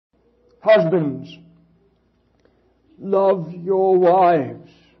Husbands, love your wives.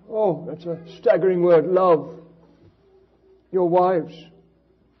 Oh, that's a staggering word, love your wives.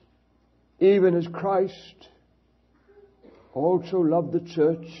 Even as Christ also loved the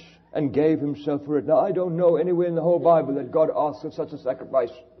church and gave himself for it. Now, I don't know anywhere in the whole Bible that God asks of such a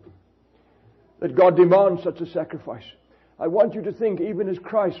sacrifice, that God demands such a sacrifice. I want you to think, even as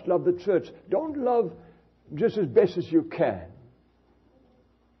Christ loved the church, don't love just as best as you can.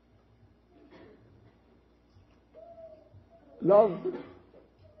 Love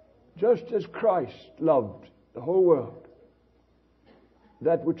just as Christ loved the whole world,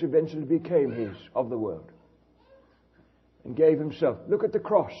 that which eventually became his, of the world, and gave himself. Look at the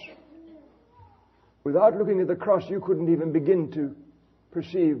cross. Without looking at the cross, you couldn't even begin to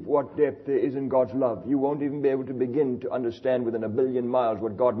perceive what depth there is in God's love. You won't even be able to begin to understand within a billion miles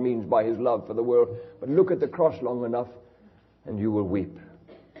what God means by his love for the world. But look at the cross long enough, and you will weep.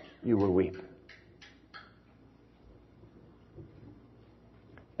 You will weep.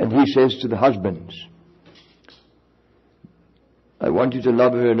 And he says to the husbands, I want you to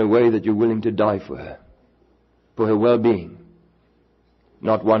love her in a way that you're willing to die for her well-being.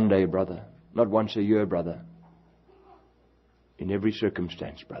 Not one day, brother. Not once a year, brother. In every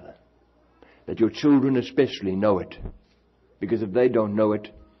circumstance, brother. That your children especially know it. Because if they don't know it,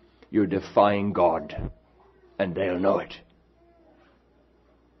 you're defying God. And they'll know it.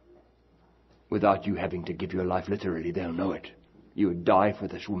 Without you having to give your life literally, they'll know it. You would die for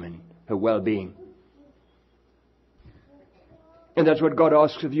this woman, her well-being. And that's what God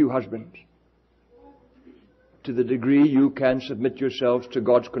asks of you, husbands. To the degree you can submit yourselves to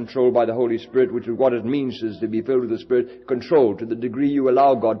God's control by the Holy Spirit, which is what it means is to be filled with the Spirit, control. To the degree you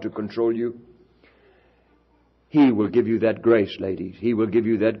allow God to control you, He will give you that grace, ladies. He will give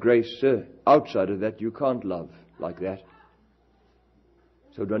you that grace, sir. Outside of that, you can't love like that.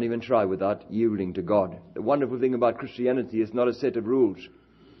 So don't even try without yielding to God. The wonderful thing about Christianity is not a set of rules.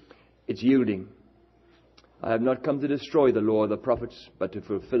 It's yielding. I have not come to destroy the law of the prophets, but to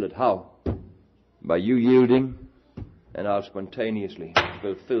fulfill it. How? By you yielding, and I'll spontaneously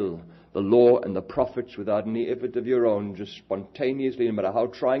fulfill the law and the prophets without any effort of your own, just spontaneously, no matter how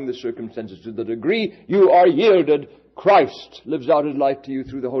trying the circumstances. To the degree you are yielded, Christ lives out his life to you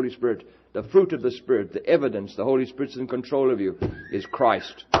through the Holy Spirit. The fruit of the Spirit, the evidence, the Holy Spirit's in control of you, is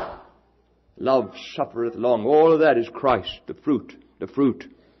Christ. Love suffereth long. All of that is Christ, the fruit, the fruit.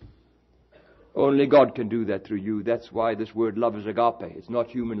 Only God can do that through you. That's why this word love is agape. It's not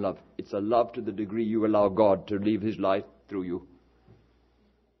human love. It's a love to the degree you allow God to live his life through you.